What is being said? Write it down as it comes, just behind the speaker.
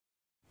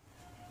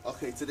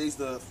Okay, today's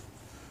the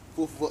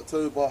 4th of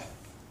October.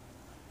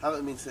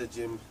 Haven't been to the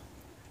gym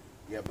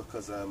yet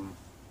because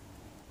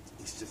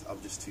it's just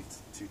I'm just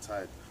too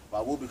tired. But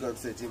I will be going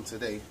to the gym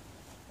today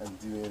and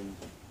doing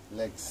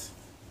legs.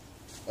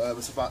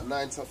 It's about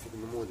 9 something in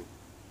the morning.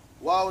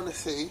 What I want to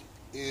say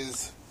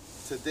is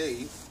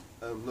today,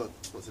 not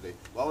today.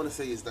 What I want to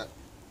say is that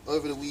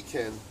over the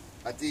weekend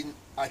I did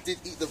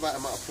eat the right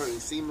amount of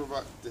protein.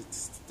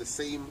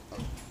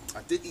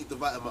 I did eat the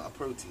right amount of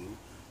protein,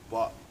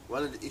 but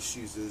one of the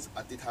issues is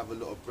I did have a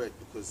lot of bread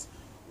because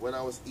when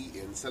I was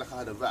eating, it's like I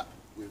had a wrap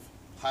with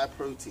high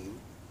protein,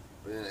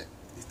 but then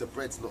the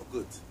bread's not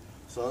good.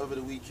 So over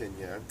the weekend,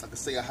 yeah, I could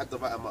say I had the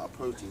right amount of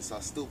protein, so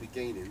I'll still be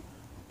gaining,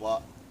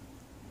 but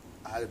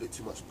I had a bit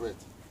too much bread.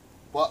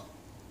 But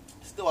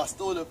still, I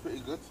still look pretty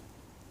good.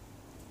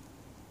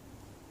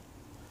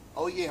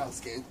 Oh yeah, I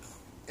was getting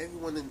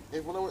when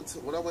I went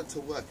to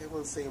work,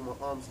 everyone's saying my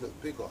arms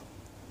look bigger,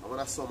 and when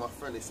I saw my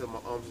friend, they said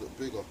my arms look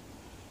bigger.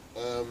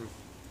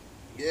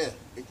 Yeah,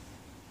 it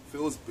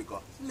feels bigger,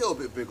 a little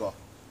bit bigger.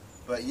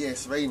 But yeah,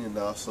 it's raining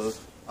now, so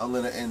I'm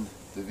gonna end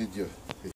the video.